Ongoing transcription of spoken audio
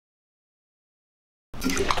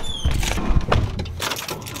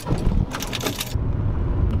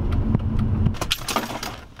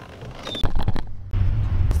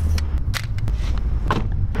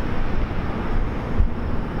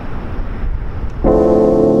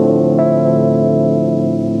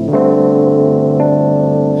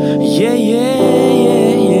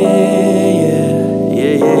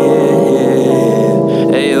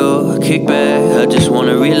Kick back, I just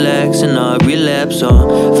wanna relax and not relapse on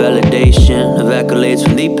validation of accolades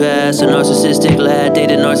from the past. A narcissistic lad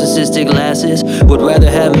dated narcissistic lasses, would rather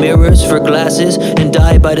have mirrors for glasses and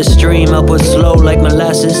die by the stream, upward slow like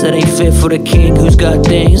molasses. That ain't fit for the king who's got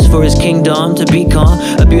things for his kingdom to become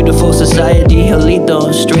a beautiful society he'll lead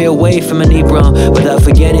them. Stray away from an Hebron without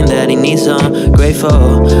forgetting that he needs some.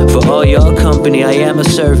 Grateful for all your company, I am a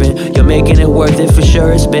servant. You're making it worth it for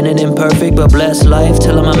sure. It's been an imperfect but blessed life,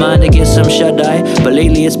 telling my mind to get some shut-eye, but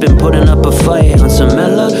lately it's been putting up a fight on some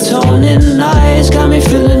melatonin eyes. Got me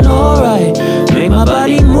feeling alright, make my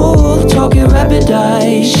body move, talking rapid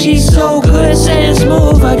eye. She's so good, saying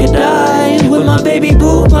smooth, I could die with my baby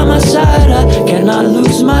boo by my side. I cannot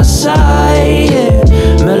lose my sight, yeah.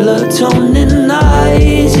 Melatonin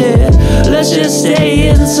eyes, yeah. Let's just stay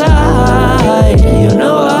inside. You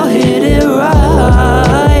know I'll hit it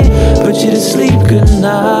right, put you to sleep, good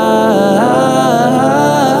night.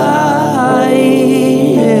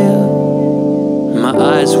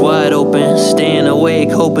 Eyes wide open, staying awake,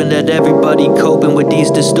 hoping that everybody coping with these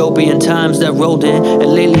dystopian times that rolled in.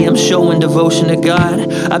 And lately I'm showing devotion to God.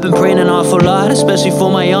 I've been praying an awful lot, especially for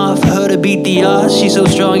my aunt, for her to beat the odds. She's so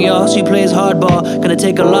strong, y'all, she plays hardball. Gonna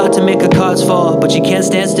take a lot to make her cards fall, but she can't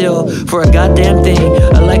stand still for a goddamn thing.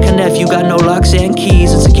 Unlike her nephew, got no locks and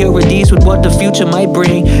keys, insecurities with what the future might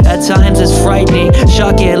bring. At times it's frightening,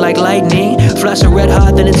 shocking like lightning, flashing red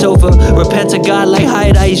hot, then it's over. Repent to God like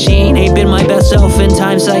hygiene. Ain't been my best self in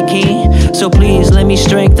times like keen, so please lend me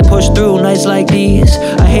strength to push through nights like these.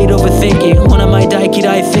 I hate overthinking, one of my die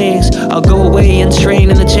things. I'll go away and train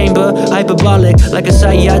in the chamber, hyperbolic like a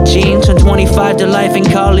Saiyajin. Turn 25 to life in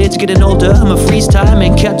college, getting older. I'ma freeze time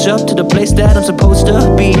and catch up to the place that I'm supposed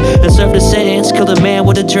to be, and serve the sentence, kill the man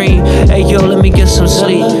with a dream. Hey yo, let me get some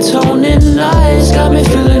sleep. Melatonin eyes got me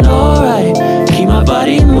feeling alright, keep my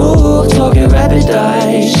body moved, talking rapid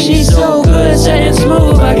eye. She's so good, saying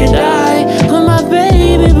smooth, I could die with my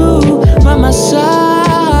baby boo by my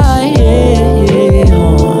side, yeah.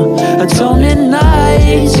 Melatonin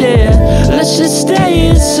nights, yeah. Let's just stay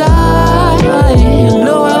inside. You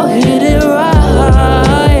know I'll hit it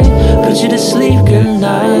right, put you to sleep, good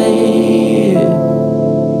night.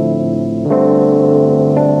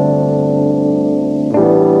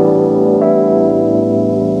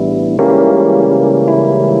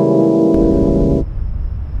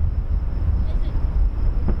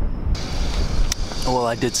 Well,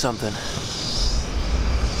 I did something.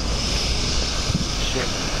 Shit.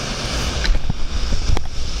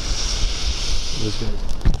 Those guys.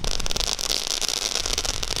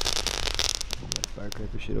 That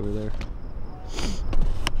firecracker shit over there.